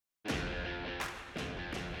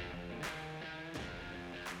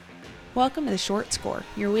Welcome to The Short Score,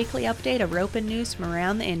 your weekly update of roping news from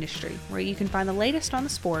around the industry, where you can find the latest on the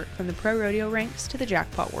sport from the pro rodeo ranks to the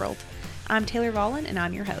jackpot world. I'm Taylor Vollen, and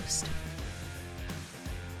I'm your host.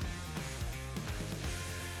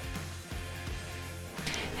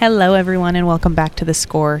 Hello everyone, and welcome back to The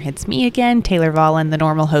Score. It's me again, Taylor Vollen, the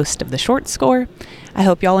normal host of The Short Score. I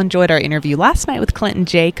hope y'all enjoyed our interview last night with Clint and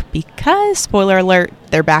Jake because, spoiler alert,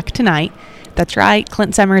 they're back tonight. That's right,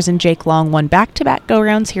 Clint Summers and Jake Long won back-to-back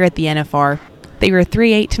go-rounds here at the NFR. They were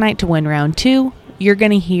 3-8 tonight to win round 2. You're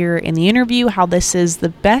going to hear in the interview how this is the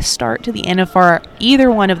best start to the NFR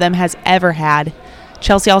either one of them has ever had.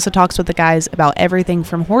 Chelsea also talks with the guys about everything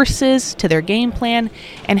from horses to their game plan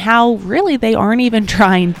and how really they aren't even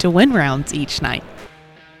trying to win rounds each night.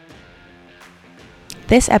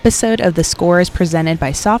 This episode of The Score is presented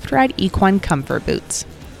by Soft Ride Equine Comfort Boots.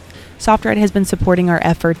 Soft Ride has been supporting our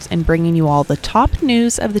efforts in bringing you all the top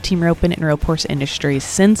news of the team roping and rope horse industries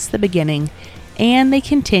since the beginning, and they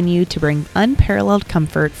continue to bring unparalleled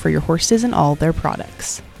comfort for your horses and all their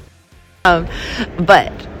products.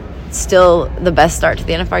 But still the best start to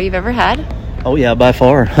the NFR you've ever had? Oh yeah, by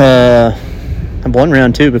far. I've won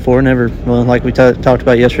round 2 before, like we talked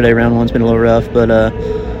about yesterday, round 1's been a little rough, but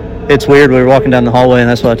it's weird. We were walking down the hallway and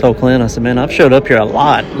that's what I told Clint. I said, man, I've showed up here a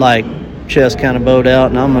lot, like chest kind of bowed out,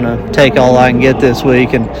 and I'm going to take all I can get this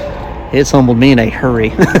week, and it's humbled me in a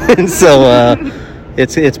hurry. And so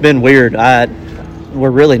it's been weird. We're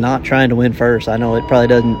really not trying to win first. I know it probably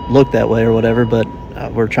doesn't look that way or whatever, but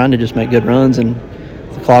we're trying to just make good runs, and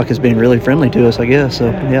the clock is being really friendly to us, I guess. So,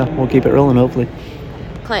 yeah, we'll keep it rolling, hopefully.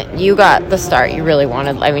 Clint, you got the start you really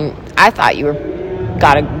wanted. I mean, I thought you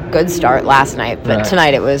got a good start last night, but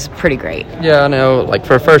tonight it was pretty great. Yeah, I know. Like,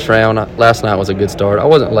 for first round, last night was a good start. I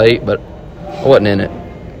wasn't late, but I wasn't in it.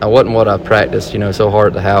 I wasn't what I practiced, so hard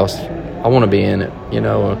at the house. I want to be in it,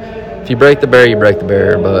 If you break the barrier, you break the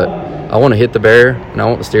barrier, but I want to hit the barrier, and I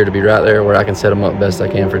want the steer to be right there where I can set them up best I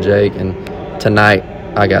can for Jake, and tonight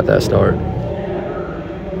I got that start.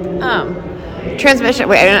 Transmission,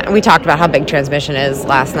 we talked about how big transmission is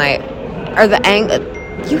last night.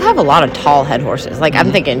 You have a lot of tall head horses. Like,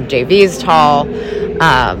 I'm thinking JV's tall,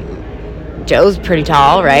 Joe's pretty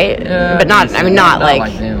tall, right? Yeah, but not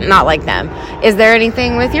like them. Is there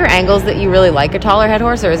anything with your angles that you really like a taller head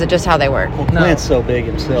horse, or is it just how they work? Well, Clint's so big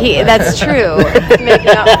himself. That's true. Making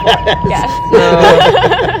up for it.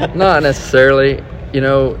 Yes. No, not necessarily.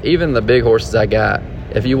 Even the big horses I got,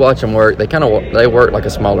 if you watch them work, they work like a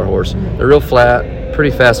smaller horse. They're real flat,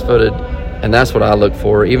 pretty fast-footed, and that's what I look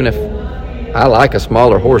for. Even if I like a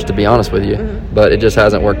smaller horse, to be honest with you, but it just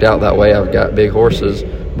hasn't worked out that way. I've got big horses,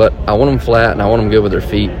 but I want them flat and I want them good with their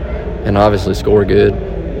feet, and obviously score good,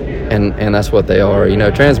 and that's what they are.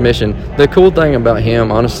 Transmission. The cool thing about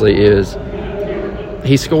him, honestly, is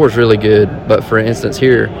he scores really good. But for instance,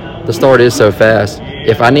 here the start is so fast.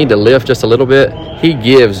 If I need to lift just a little bit, he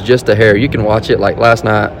gives just a hair. You can watch it. Like last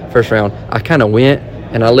night, first round, I kind of went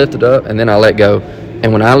and I lifted up and then I let go.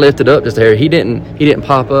 And when I lifted up just a hair, he didn't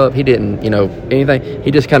pop up. He didn't, anything.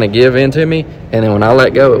 He just kind of give in to me. And then when I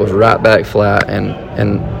let go, it was right back flat.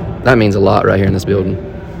 And that means a lot right here in this building.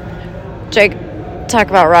 Jake, talk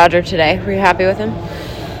about Roger today. Were you happy with him?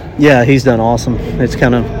 Yeah, he's done awesome. It's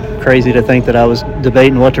kind of crazy to think that I was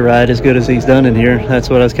debating what to ride as good as he's done in here. That's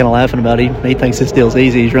what I was kind of laughing about. He thinks this deal's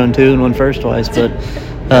easy. He's run 2 and won first twice, but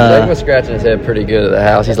Jake was scratching his head pretty good at the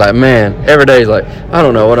house. He's like, man, every day he's like, I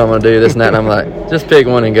don't know what I'm going to do, this and that. And I'm like, just pick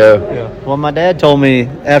one and go. Yeah. Well, my dad told me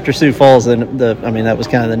after Sioux Falls, that was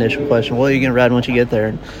kind of the initial question. Well, are you going to ride once you get there?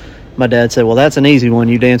 And my dad said, well, that's an easy one.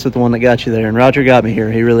 You dance with the one that got you there. And Roger got me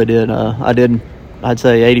here. He really did. I'd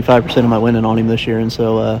say 85% of my winning on him this year. And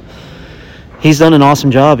so he's done an awesome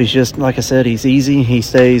job. He's just, like I said, he's easy. He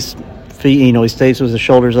stays he stays with his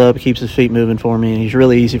shoulders up, keeps his feet moving for me, and he's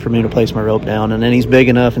really easy for me to place my rope down. And then he's big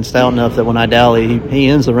enough and stout enough that when I dally, he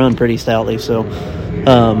ends the run pretty stoutly. So,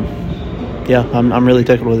 I'm really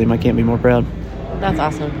tickled with him. I can't be more proud. That's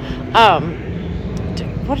awesome.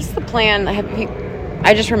 What is the plan?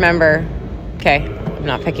 I just remember. Okay, I'm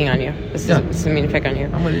not picking on you. This isn't mean to pick on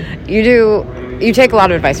you. I'm with you. You take a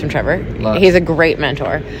lot of advice from Trevor. He's a great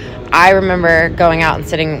mentor. I remember going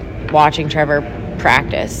out and watching Trevor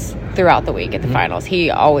practice throughout the week at the finals. He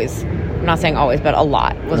always, I'm not saying always, but a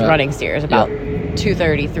lot, was running steers. About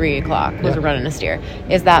 2:30, 3 o'clock was running a steer.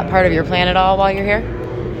 Is that part of your plan at all while you're here?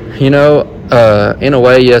 In a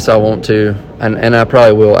way, yes, I want to, and I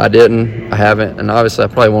probably will. I haven't, and obviously I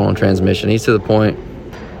probably won't on transmission. He's to the point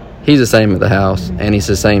he's the same at the house, and he's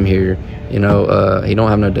the same here. You know, he don't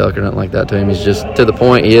have no duck or nothing like that to him. He's just to the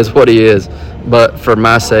point. He is what he is. But for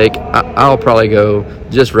my sake, I'll probably go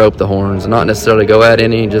just rope the horns, not necessarily go at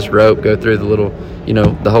any, just rope, go through the little, you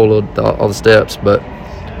know, all the steps. But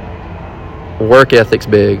work ethic's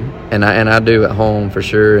big, and I do at home for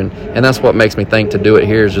sure, and that's what makes me think to do it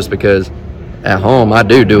here is just because at home I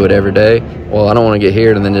do it every day. Well, I don't want to get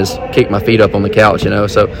here and then just kick my feet up on the couch, you know.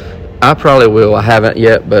 So I probably will. I haven't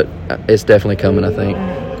yet, but it's definitely coming, I think.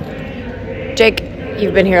 Jake,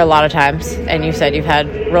 you've been here a lot of times, and you said you've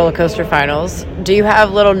had roller coaster finals. Do you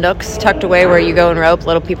have little nooks tucked away where you go and rope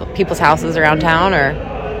little people's houses around town, or?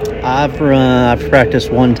 I've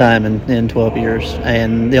practiced one time in 12 years,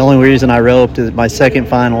 and the only reason I roped is my second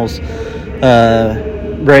finals.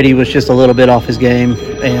 Brady was just a little bit off his game,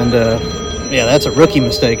 and yeah, that's a rookie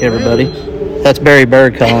mistake, everybody. That's Barry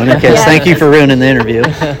Bird calling it. Yes. Thank you for ruining the interview.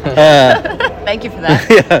 Thank you for that.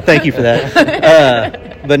 Yeah, thank you for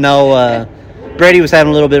that. But no, Brady was having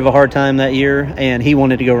a little bit of a hard time that year, and he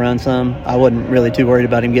wanted to go run some. I wasn't really too worried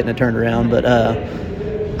about him getting it turned around, but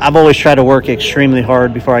I've always tried to work extremely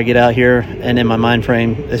hard before I get out here, and in my mind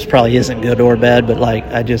frame, this probably isn't good or bad, but like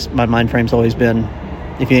my mind frame's always been,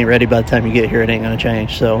 if you ain't ready by the time you get here, it ain't going to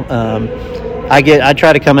change. So I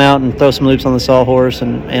try to come out and throw some loops on the sawhorse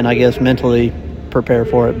and I guess mentally prepare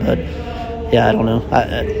for it. But yeah, I don't know.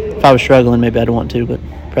 If I was struggling, maybe I'd want to, but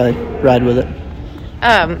probably ride with it.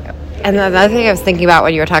 And the other thing I was thinking about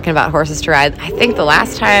when you were talking about horses to ride, I think the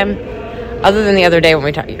last time, other than the other day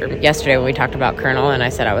yesterday when we talked about Colonel, and I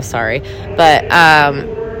said I was sorry, but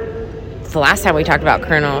the last time we talked about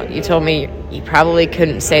Colonel, you told me you probably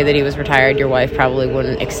couldn't say that he was retired. Your wife probably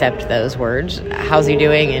wouldn't accept those words. How's he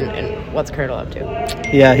doing, and what's Colonel up to?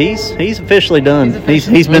 Yeah, he's officially done.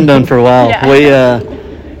 He's been done for a while. Yeah.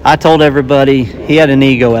 I told everybody he had an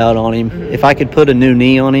ego out on him. Mm-hmm. If I could put a new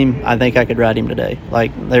knee on him, I think I could ride him today.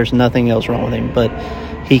 Like, there's nothing else wrong with him, but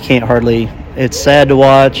he can't hardly. It's sad to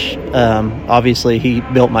watch. Obviously, he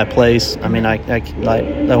built my place. I mean,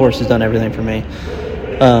 the horse has done everything for me.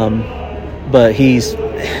 But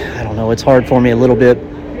I don't know, it's hard for me a little bit.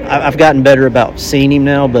 I've gotten better about seeing him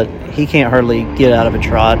now, but he can't hardly get out of a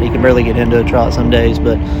trot. He can barely get into a trot some days,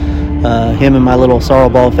 but him and my little sorrel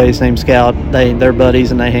ball face named Scout, they're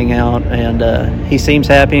buddies and they hang out, and he seems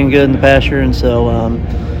happy and good in the pasture, and so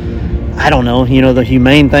I don't know, the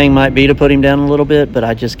humane thing might be to put him down a little bit, but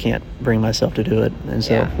I just can't bring myself to do it, and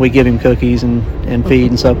so we give him cookies and feed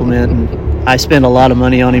and supplement, and I spend a lot of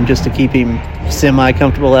money on him just to keep him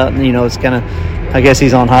semi-comfortable out, and it's kind of, I guess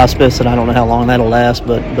he's on hospice, and I don't know how long that'll last,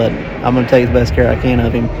 but I'm going to take the best care I can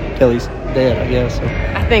of him till he's dead, I guess. So.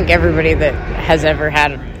 I think everybody that has ever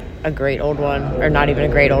had a great old one, or not even a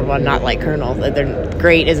great old one, not like Colonel.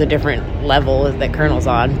 Great is a different level that Colonel's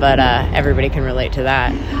on, but everybody can relate to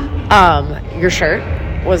that. Your shirt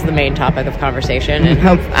was the main topic of conversation, and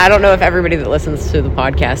I don't know if everybody that listens to the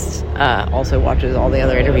podcast also watches all the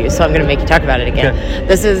other interviews, so I'm going to make you talk about it again. Okay.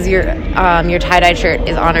 This is your tie-dye shirt is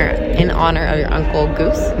in honor of your uncle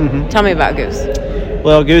Goose. Mm-hmm. Tell me about Goose.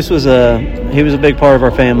 Well, Goose was a big part of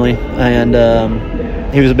our family, and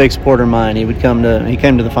he was a big supporter of mine. He came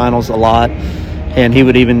to the finals a lot, and he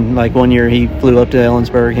would even, like, one year he flew up to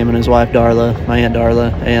Ellensburg, him and his wife Darla, my Aunt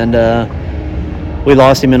Darla, and we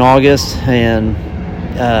lost him in August, and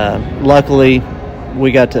luckily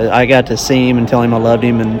I got to see him and tell him I loved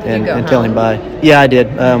him and tell him bye. Yeah, I did.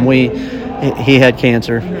 He had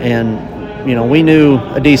cancer, and we knew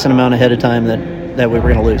a decent amount ahead of time that we were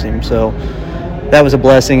going to lose him, so that was a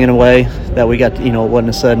blessing in a way that we got to, it wasn't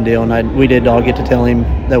a sudden deal, and we did all get to tell him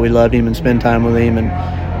that we loved him and spend time with him,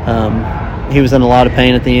 and he was in a lot of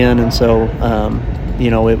pain at the end, and so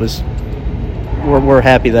it was, we're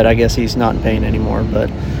happy that I guess he's not in pain anymore, but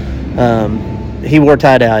he wore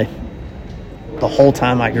tie-dye the whole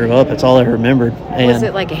time I grew up. It's all I remembered. And was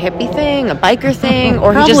it like a hippie thing, a biker thing,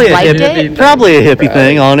 or he just liked it? Probably a hippie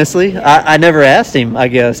thing, honestly. I never asked him, I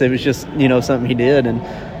guess. It was just, something he did,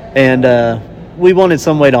 and we wanted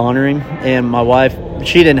some way to honor him, and my wife,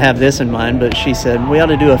 she didn't have this in mind, but she said, we ought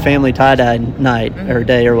to do a family tie-dye night or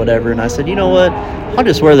day or whatever, and I said, you know what, I'll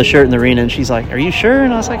just wear the shirt in the arena, and she's like, are you sure?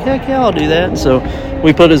 And I was like, heck yeah, I'll do that. And so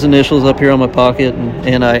we put his initials up here on my pocket,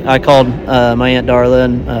 and I called my Aunt Darla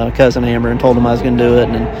and cousin Amber and told them I was going to do it,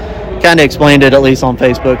 and kind of explained it at least on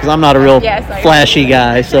Facebook, because I'm not a real flashy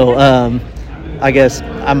guy, so I guess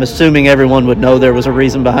I'm assuming everyone would know there was a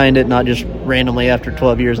reason behind it, not just randomly after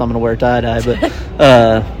 12 years I'm going to wear tie-dye. But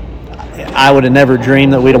I would have never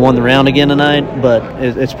dreamed that we'd have won the round again tonight, but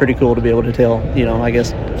it's pretty cool to be able to tell, I guess,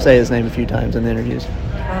 say his name a few times in the interviews.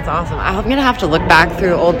 That's awesome. I'm going to have to look back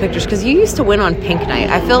through old pictures because you used to win on Pink Night.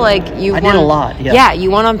 I feel like you won did a lot, yeah. Yeah, you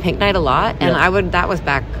won on Pink Night a lot, and Yeah. that was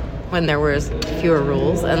back when there was fewer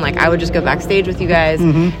rules, and like I would just go backstage with you guys,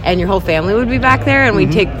 and your whole family would be back there, and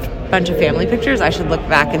we'd take a bunch of family pictures. I should look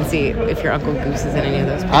back and see if your Uncle Goose is in any of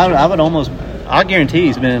those pictures. I guarantee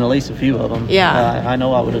he's been in at least a few of them. Yeah. I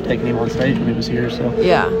know I would have taken him on stage when he was here. So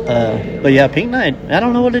Yeah. But yeah, Pink Night. I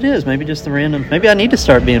don't know what it is. Maybe just the random. Maybe I need to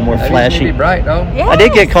start being more flashy. Be bright, though. Yeah. I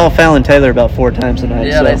did get called Fallon Taylor about 4 times tonight.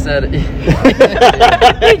 Yeah, so. they said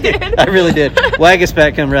it. I really did.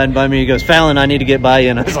 Wagaspat come riding by me. He goes, Fallon, I need to get by you.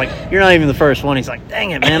 And I was like, you're not even the first one. He's like,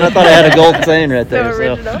 dang it, man. I thought I had a golden saying right there.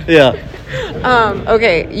 original. Yeah.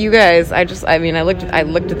 Okay, you guys. I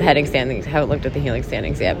looked at the heading standings. Haven't looked at the healing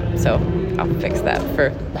standings yet, so I'll fix that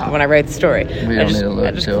for when I write the story. We don't need to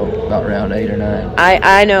look till about round 8 or 9.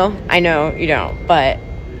 I know you don't, but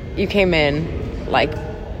you came in like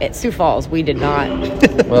at Sioux Falls. We did not.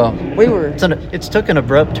 Well, We were. It's took an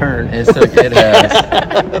abrupt turn. it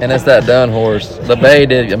has. And it's that done horse. The Bay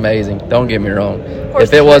did amazing. Don't get me wrong.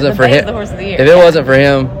 If it wasn't for him, if it wasn't for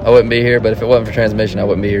him, I wouldn't be here. But if it wasn't for transmission, I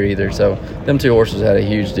wouldn't be here either. So them 2 horses had a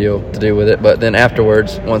huge deal to do with it. But then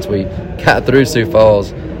afterwards, once we got through Sioux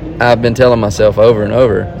Falls, I've been telling myself over and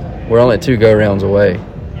over, we're only 2 go-rounds away.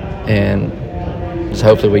 And just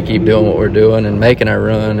hopefully we keep doing what we're doing and making our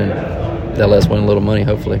run, and that lets us win a little money,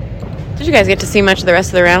 hopefully. Did you guys get to see much of the rest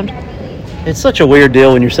of the round? It's such a weird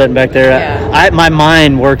deal when you're sitting back there. Yeah. My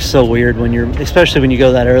mind works so weird especially when you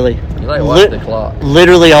go that early. You like watch the clock.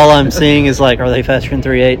 Literally all I'm seeing is like, are they faster than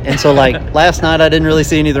 3.8? And so like last night I didn't really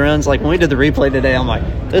see any of the runs. Like when we did the replay today, I'm like,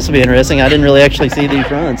 this will be interesting. I didn't really actually see these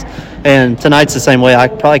runs. And tonight's the same way. I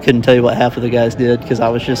probably couldn't tell you what half of the guys did because I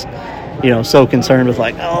was just, so concerned with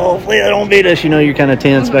like, oh, hopefully they don't beat us. You're kind of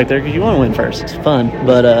tense back there because you want to win first. It's fun.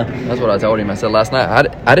 But that's what I told him. I said last night,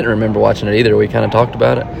 I didn't remember watching it either. We kind of talked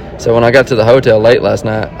about it. So when I got to the hotel late last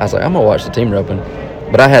night, I was like, I'm going to watch the team roping.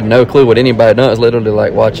 But I had no clue what anybody done. It was literally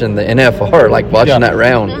like watching the NFR, like watching that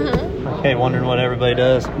round. Okay, wondering what everybody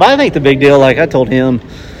does. But I think the big deal, like I told him,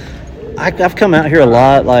 I've come out here a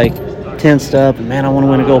lot, like tensed up, and man, I want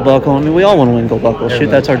to win a gold buckle. I mean, we all want to win a gold buckle.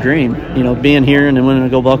 Shoot, that's our dream. Being here and then winning a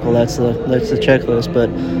gold buckle, that's the checklist.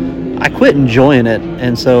 But I quit enjoying it,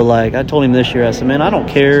 and so like I told him this year, I said, man, I don't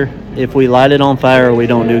care if we light it on fire or we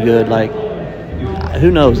don't do good. Like,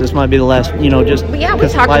 who knows? This might be the last. Just Yeah, we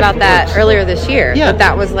talked about that earlier this year. Yeah, but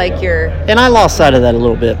that was like your. And I lost sight of that a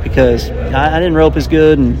little bit because I didn't rope as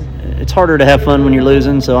good, and it's harder to have fun when you're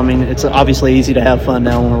losing. So I mean, it's obviously easy to have fun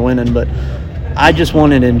now when we're winning, but I just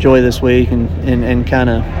wanted to enjoy this week and kind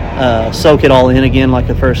of soak it all in again like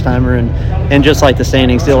the first timer, and just like the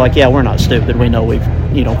standings deal, like, yeah, we're not stupid. We know we've,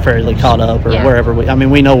 fairly caught up or wherever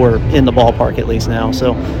we know we're in the ballpark at least now.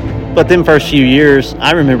 So, but them first few years,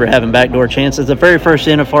 I remember having backdoor chances. The very first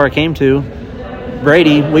NFR I came to,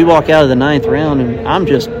 Brady, we walk out of the 9th round, and I'm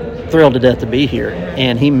just thrilled to death to be here.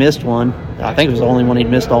 And he missed one. I think it was the only one he'd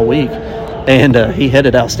missed all week. And he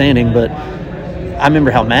headed outstanding, but I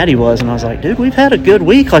remember how mad he was, and I was like, dude, we've had a good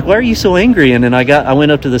week. Like, why are you so angry? And then I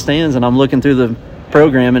went up to the stands, and I'm looking through the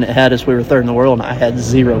program, and it had us, we were 3rd in the world, and I had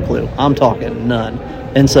 0 clue. I'm talking none.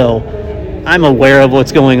 And so I'm aware of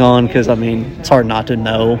what's going on because, I mean, it's hard not to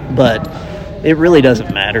know, but it really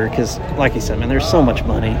doesn't matter because, like you said, man, there's so much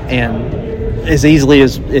money. And as easily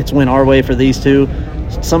as it's went our way for these 2,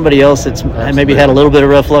 somebody else that's maybe had a little bit of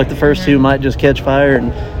rough luck the first 2 might just catch fire,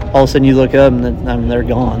 and all of a sudden you look up and then, they're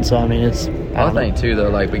gone. So, I mean, I think, too, though,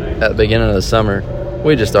 like at the beginning of the summer,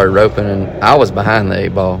 we just started roping, and I was behind the 8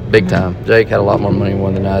 ball big time. Jake had a lot more money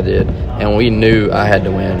won than I did, and we knew I had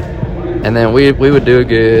to win. And then we would do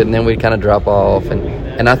good, and then we'd kind of drop off.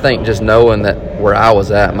 And I think just knowing that where I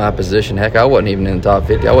was at, my position, heck, I wasn't even in the top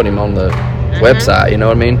 50. I wasn't even on the website, you know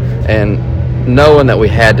what I mean? And knowing that we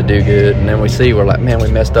had to do good, and then we see we're like, man,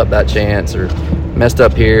 we messed up that chance or messed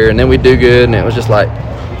up here, and then we do good, and it was just like,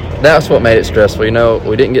 that's what made it stressful.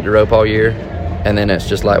 We didn't get to rope all year, and then it's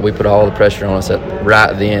just like we put all the pressure on us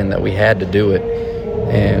right then that we had to do it.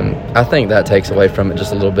 And I think that takes away from it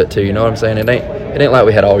just a little bit too. You know what I'm saying? It ain't like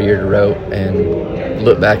we had all year to rope and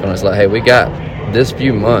look back on it. It's like, hey, we got this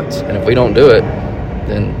few months, and if we don't do it,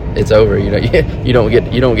 then it's over. You don't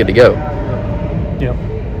get to go. Yeah.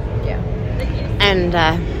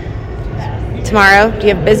 And tomorrow, do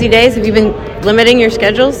you have busy days? Have you been limiting your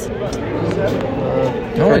schedules?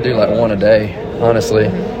 I only do like 1 a day, honestly.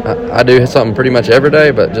 I do something pretty much every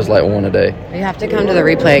day, but just like 1 a day. You have to come to the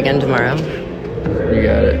replay again tomorrow. You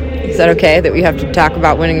got it. Is that okay that we have to talk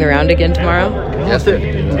about winning the round again tomorrow?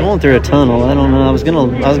 Going through a tunnel. I don't know. I was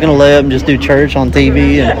gonna lay up and just do church on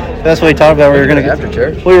TV, and that's what we talked about. We were gonna after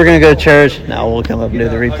church. We were gonna go to church. No, we'll come up and do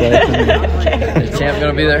the replay. Is Champ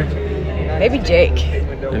gonna be there? Maybe Jake.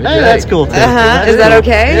 Hey, that's cool too. Is that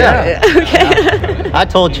okay? Yeah. Okay. I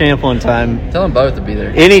told Champ one time. Tell them both to be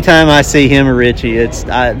there. Anytime I see him or Richie,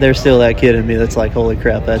 there's still that kid in me that's like, holy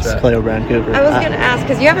crap, that's Clay O'Brien Cooper. I was going to ask,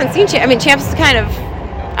 because you haven't seen Champ. I mean, Champ's kind of,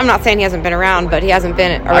 I'm not saying he hasn't been around, but he hasn't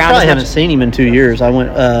been around. I probably haven't seen him in 2 years. I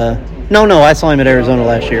went, no, I saw him at Arizona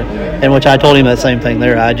last year, in which I told him that same thing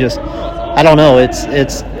there. I don't know. It's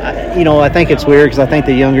I think it's weird because I think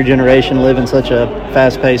the younger generation live in such a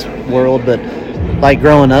fast-paced world, but like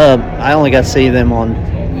growing up, I only got to see them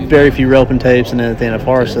on very few roping tapes and then at the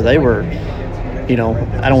NFR, so they were, I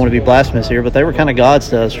don't want to be blasphemous here, but they were kind of gods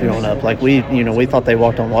to us growing up. Like we thought they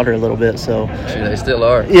walked on water a little bit, so. Shoot, they still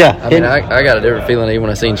are. Yeah. I mean, I got a different feeling even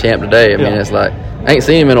when I seen Champ today. I mean, it's like, I ain't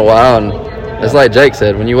seen him in a while, and it's like Jake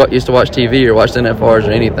said, when you used to watch TV or watch the NFRs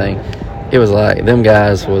or anything, it was like, them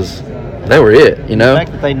guys they were it, The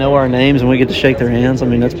fact that they know our names and we get to shake their hands, I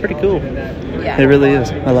mean, that's pretty cool. Yeah. It really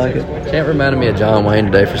is. I like it. Champ reminded me of John Wayne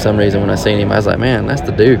today for some reason. When I seen him, I was like, man, that's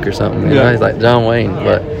the Duke or something. You know, he's like John Wayne,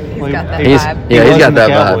 but He's got that he's vibe. he's got that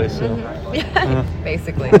Cowboys, vibe. so. Yeah,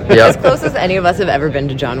 basically. Yep. As close as any of us have ever been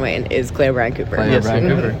to John Wayne is Clay O'Brien Cooper. Clay O'Brien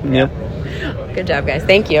Cooper. Yep. Good job, guys.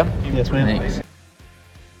 Thank you. Yes, ma'am. Thanks.